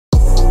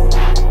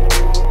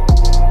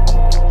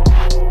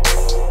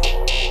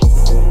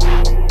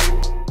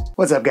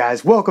What's up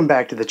guys, welcome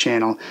back to the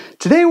channel.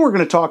 Today we're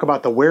going to talk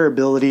about the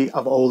wearability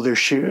of older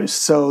shoes.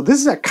 So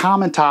this is a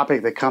common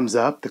topic that comes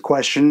up. The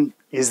question,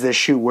 is this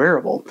shoe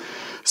wearable?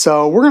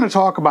 So we're going to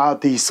talk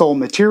about the sole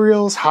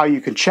materials, how you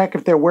can check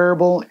if they're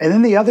wearable, and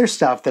then the other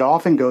stuff that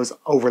often goes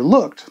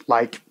overlooked,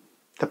 like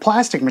the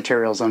plastic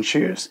materials on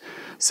shoes.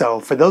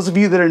 So for those of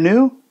you that are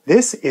new,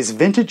 this is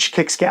Vintage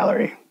Kicks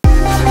Gallery.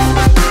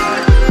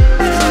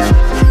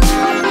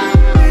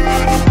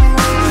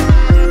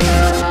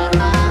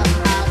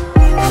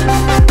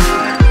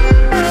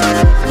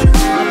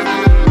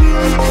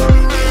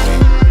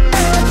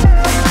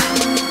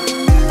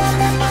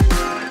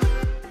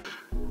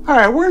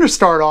 Alright, we're going to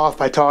start off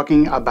by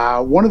talking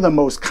about one of the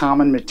most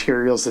common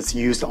materials that's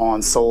used on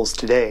soles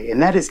today,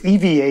 and that is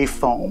EVA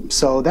foam.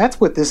 So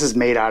that's what this is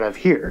made out of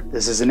here.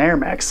 This is an Air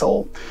Max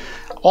sole.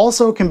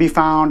 Also can be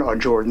found on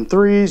Jordan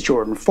 3s,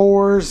 Jordan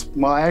 4s,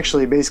 well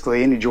actually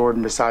basically any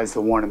Jordan besides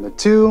the 1 and the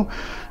 2.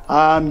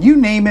 You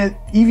name it,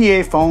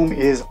 EVA foam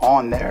is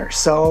on there.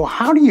 So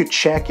how do you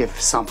check if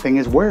something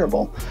is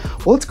wearable?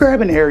 Well, let's grab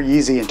an Air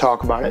Yeezy and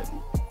talk about it.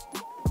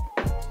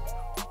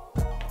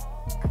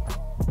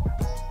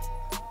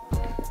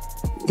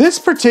 This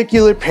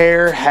particular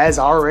pair has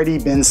already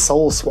been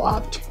sole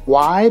swapped.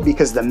 Why?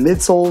 Because the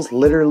midsoles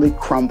literally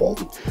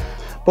crumbled.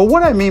 But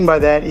what I mean by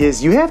that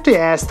is you have to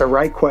ask the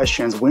right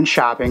questions when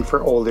shopping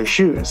for older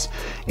shoes.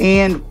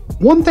 And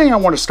one thing I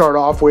want to start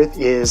off with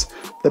is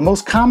the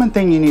most common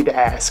thing you need to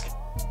ask.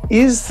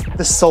 Is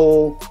the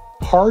sole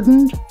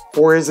hardened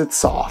or is it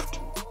soft?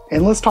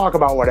 And let's talk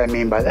about what I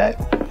mean by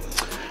that.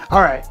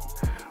 All right.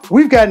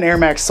 We've got an Air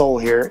Max sole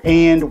here,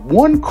 and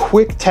one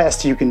quick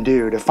test you can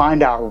do to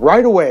find out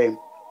right away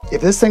if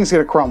this thing's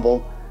gonna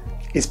crumble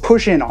is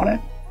push in on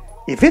it.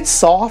 If it's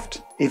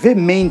soft, if it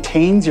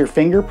maintains your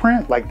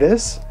fingerprint like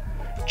this,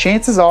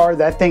 chances are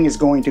that thing is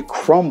going to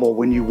crumble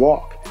when you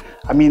walk.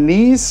 I mean,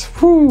 these,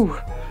 whew,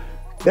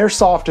 they're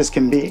soft as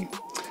can be.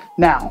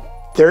 Now,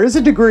 there is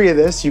a degree of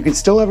this. You can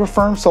still have a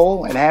firm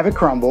sole and have it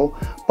crumble,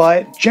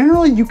 but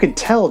generally you can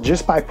tell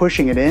just by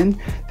pushing it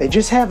in. They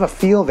just have a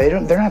feel,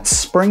 they're not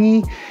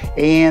springy,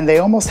 and they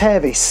almost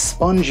have a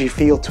spongy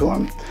feel to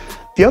them.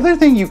 The other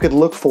thing you could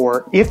look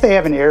for if they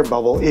have an air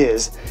bubble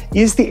is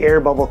the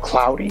air bubble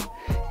cloudy?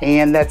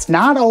 And that's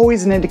not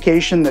always an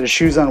indication that a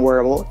shoe's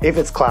unwearable if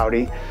it's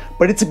cloudy,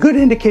 but it's a good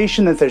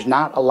indication that there's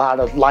not a lot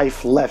of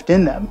life left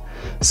in them.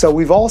 So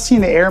we've all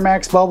seen the Air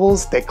Max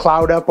bubbles, they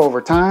cloud up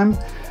over time.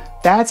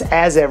 That's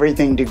as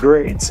everything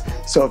degrades.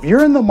 So if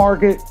you're in the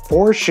market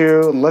for a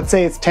shoe, and let's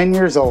say it's 10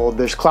 years old,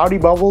 there's cloudy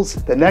bubbles,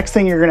 the next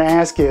thing you're gonna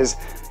ask is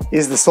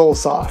the sole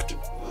soft?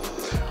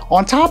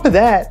 On top of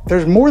that,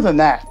 there's more than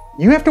that.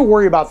 You have to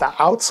worry about the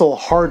outsole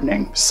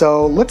hardening.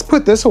 So let's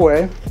put this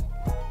away.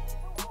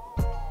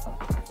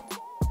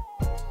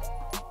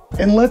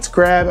 And let's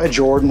grab a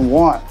Jordan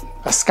 1,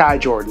 a Sky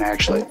Jordan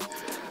actually.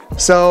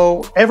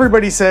 So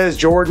everybody says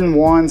Jordan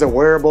 1s are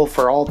wearable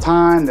for all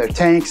time, they're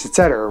tanks,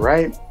 etc.,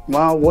 right?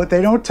 Well, what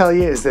they don't tell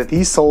you is that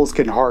these soles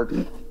can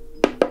harden.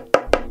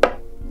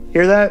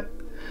 Hear that?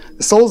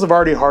 The soles have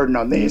already hardened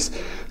on these.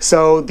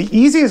 So the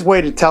easiest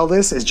way to tell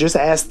this is just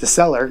ask the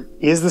seller,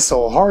 is the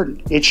sole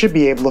hardened? It should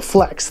be able to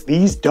flex.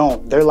 These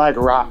don't, they're like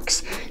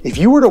rocks. If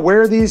you were to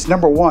wear these,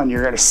 number one,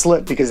 you're gonna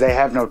slip because they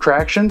have no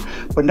traction,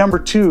 but number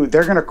two,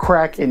 they're gonna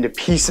crack into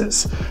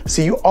pieces.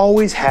 So you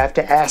always have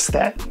to ask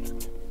that.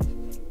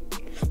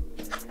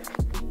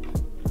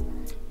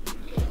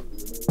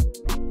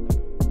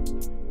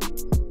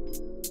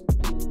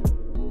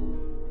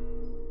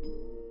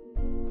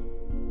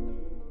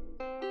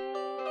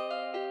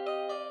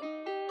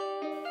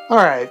 All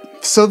right,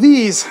 so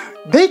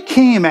they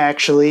came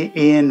actually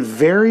in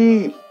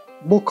very,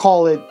 we'll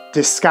call it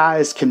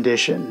disguised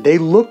condition. They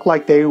look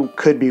like they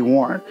could be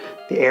worn.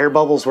 The air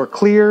bubbles were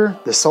clear,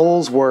 the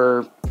soles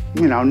were,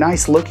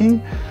 nice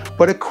looking,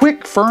 but a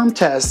quick firm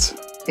test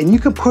and you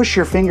can push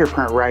your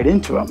fingerprint right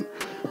into them.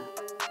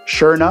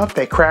 Sure enough,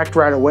 they cracked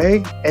right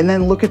away, and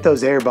then look at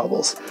those air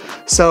bubbles.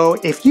 So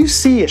if you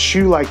see a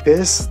shoe like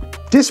this,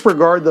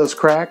 disregard those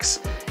cracks,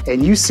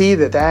 and you see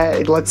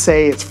that let's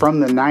say it's from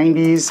the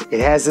 90s, it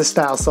has this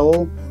style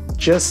sole,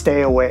 just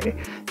stay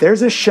away.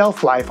 There's a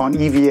shelf life on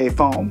EVA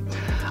foam.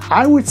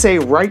 I would say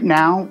right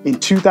now in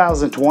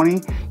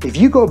 2020, if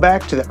you go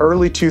back to the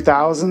early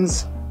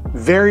 2000s,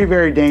 very,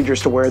 very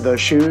dangerous to wear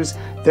those shoes.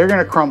 They're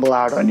gonna crumble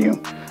out on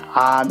you.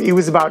 It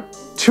was about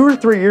 2 or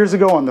 3 years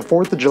ago on the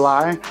 4th of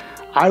July,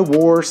 I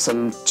wore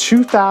some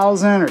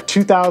 2000 or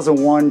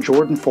 2001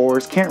 Jordan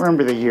 4s, can't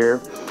remember the year.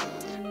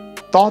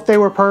 Thought they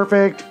were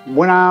perfect,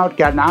 went out,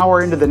 got an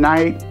hour into the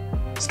night,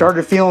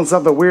 started feeling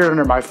something weird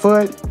under my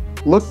foot,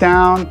 looked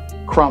down,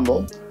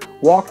 crumbled.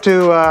 Walked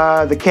to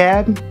the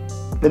cab,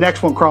 the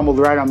next one crumbled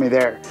right on me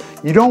there.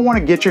 You don't want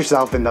to get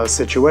yourself in those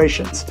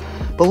situations.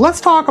 But let's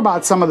talk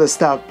about some of the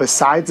stuff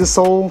besides the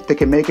sole that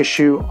can make a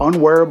shoe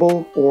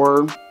unwearable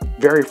or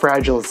very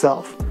fragile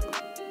itself.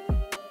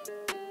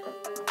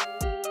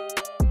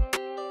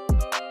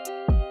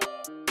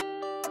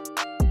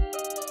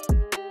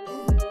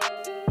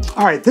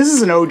 All right, this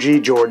is an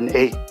OG Jordan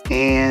 8,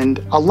 and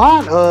a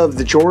lot of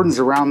the Jordans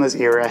around this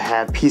era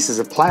have pieces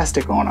of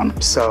plastic on them,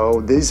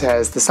 so this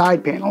has the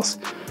side panels.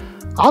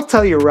 I'll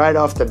tell you right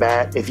off the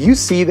bat, if you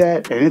see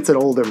that and it's an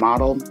older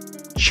model,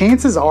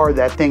 chances are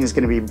that thing is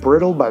going to be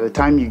brittle by the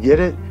time you get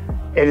it,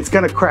 and it's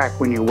going to crack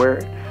when you wear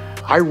it.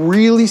 I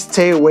really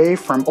stay away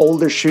from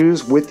older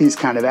shoes with these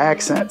kind of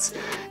accents.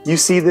 You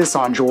see this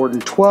on Jordan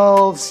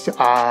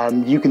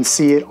 12s, you can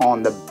see it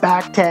on the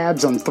back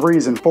tabs on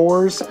 3s and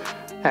 4s.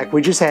 Heck,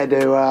 we just had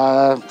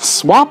to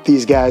swap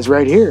these guys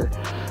right here.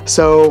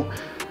 So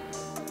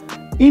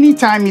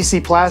anytime you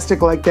see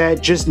plastic like that,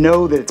 just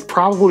know that it's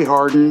probably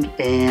hardened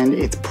and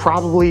it's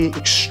probably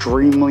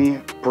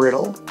extremely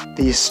brittle.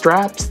 These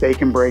straps, they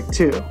can break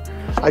too.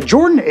 A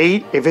Jordan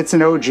 8, if it's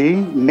an OG,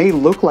 may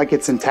look like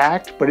it's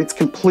intact, but it's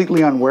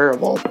completely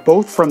unwearable,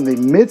 both from the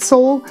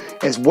midsole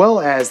as well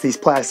as these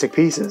plastic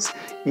pieces.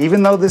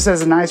 Even though this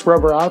has a nice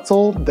rubber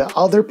outsole, the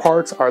other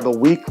parts are the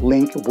weak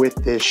link with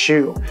this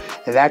shoe,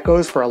 and that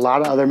goes for a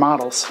lot of other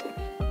models.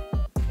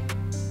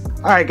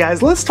 Alright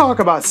guys, let's talk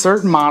about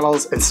certain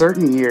models and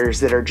certain years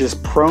that are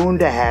just prone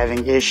to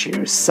having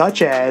issues,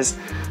 such as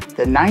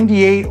the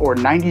 98 or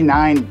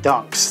 99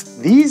 Dunks.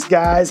 These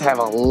guys have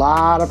a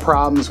lot of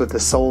problems with the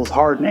soles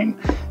hardening.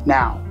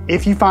 Now,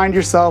 if you find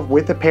yourself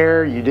with a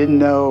pair you didn't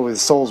know the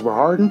soles were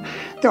hardened,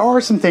 there are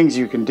some things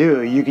you can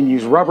do. You can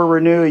use rubber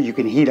renew, you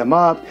can heat them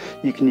up,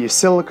 you can use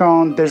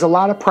silicone. There's a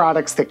lot of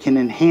products that can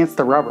enhance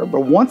the rubber,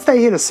 but once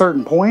they hit a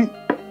certain point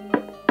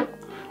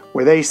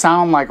where they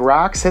sound like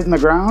rocks hitting the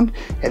ground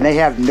and they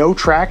have no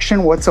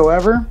traction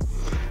whatsoever,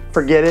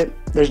 forget it,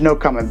 there's no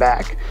coming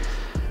back.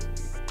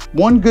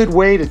 One good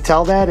way to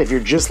tell that, if you're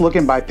just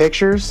looking by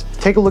pictures,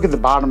 take a look at the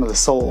bottom of the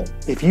sole.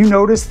 If you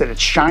notice that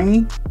it's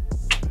shiny,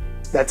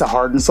 that's a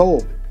hardened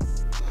sole.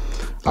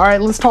 All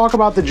right, let's talk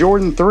about the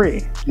Jordan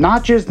 3.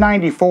 Not just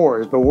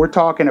 94s, but we're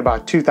talking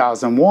about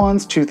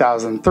 2001s,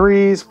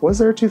 2003s. Was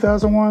there a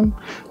 2001?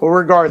 Well,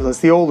 regardless,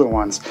 the older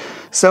ones.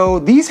 So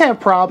these have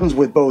problems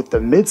with both the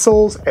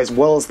midsoles as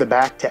well as the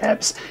back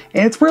tabs.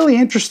 And it's really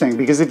interesting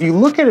because if you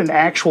look at an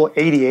actual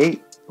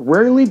 88,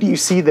 rarely do you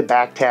see the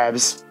back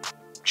tabs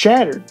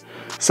shattered.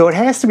 So it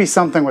has to be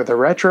something with the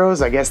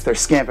retros. I guess they're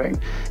skimping.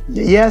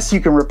 Yes,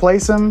 you can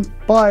replace them,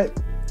 but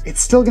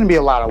it's still going to be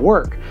a lot of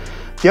work.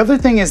 The other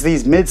thing is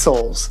these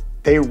midsoles.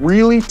 They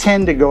really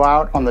tend to go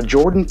out on the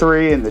Jordan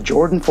 3 and the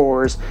Jordan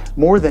 4s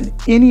more than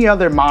any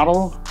other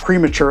model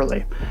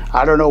prematurely.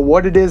 I don't know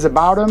what it is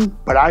about them,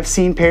 but I've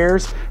seen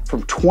pairs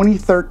from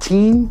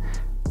 2013,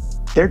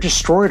 they're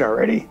destroyed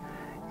already.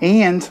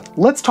 And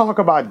let's talk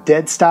about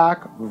dead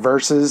stock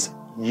versus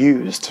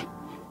used.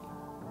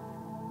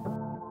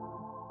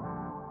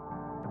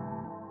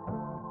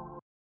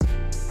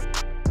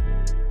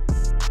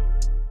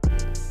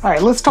 All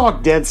right, let's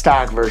talk dead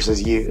stock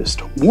versus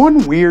used.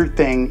 One weird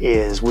thing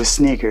is with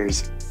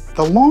sneakers,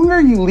 the longer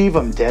you leave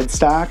them dead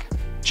stock,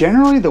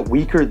 generally the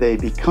weaker they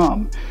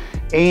become.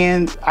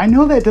 And I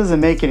know that doesn't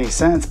make any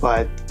sense,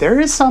 but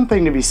there is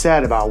something to be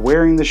said about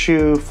wearing the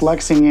shoe,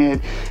 flexing it,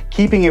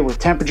 keeping it with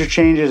temperature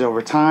changes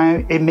over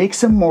time. It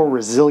makes them more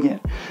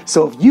resilient.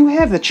 So if you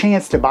have the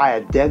chance to buy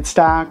a dead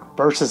stock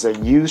versus a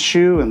used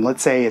shoe, and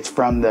let's say it's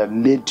from the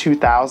mid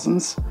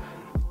 2000s,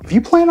 if you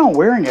plan on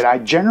wearing it, I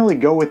generally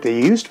go with the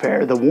used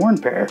pair, the worn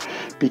pair,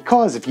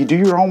 because if you do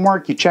your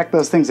homework, you check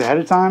those things ahead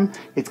of time,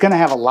 it's going to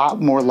have a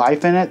lot more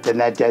life in it than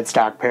that dead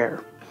stock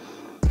pair.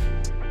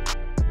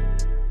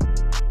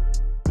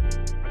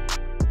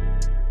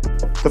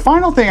 The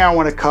final thing I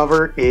want to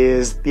cover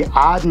is the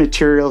odd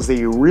materials that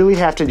you really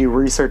have to do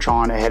research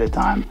on ahead of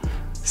time.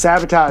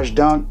 Sabotage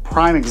Dunk,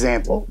 prime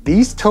example.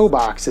 These toe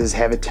boxes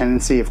have a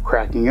tendency of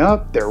cracking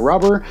up, they're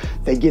rubber,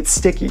 they get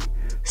sticky.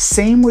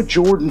 Same with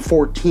Jordan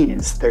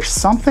 14s. There's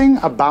something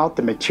about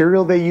the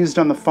material they used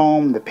on the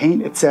foam, the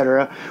paint,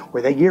 etc.,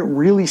 where they get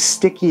really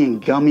sticky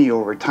and gummy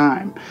over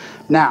time.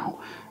 Now,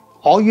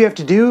 all you have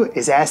to do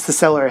is ask the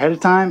seller ahead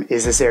of time,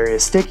 is this area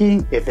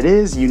sticky? If it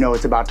is, you know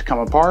it's about to come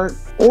apart.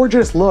 Or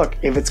just look,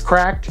 if it's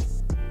cracked,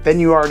 then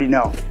you already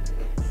know.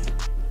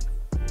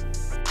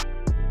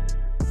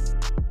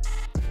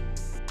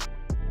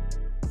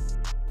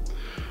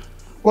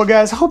 Well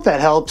guys, I hope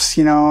that helps.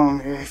 You know,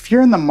 if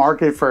you're in the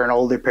market for an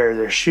older pair of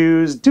their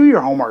shoes, do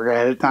your homework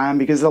ahead of time,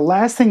 because the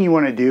last thing you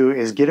want to do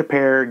is get a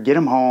pair, get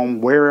them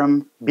home, wear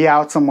them, be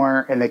out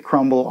somewhere, and they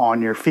crumble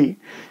on your feet.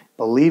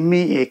 Believe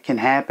me, it can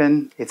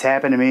happen. It's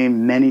happened to me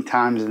many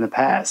times in the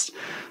past.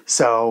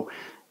 So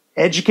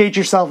educate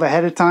yourself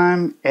ahead of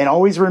time, and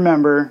always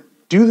remember,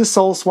 do the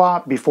sole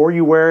swap before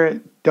you wear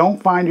it.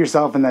 Don't find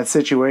yourself in that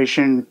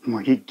situation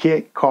where you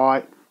get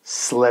caught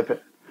slipping.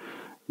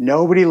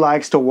 Nobody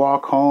likes to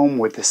walk home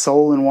with the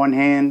sole in one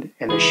hand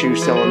and the shoe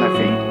still in their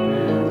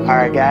feet. All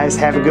right, guys,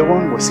 have a good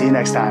one. We'll see you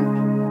next time.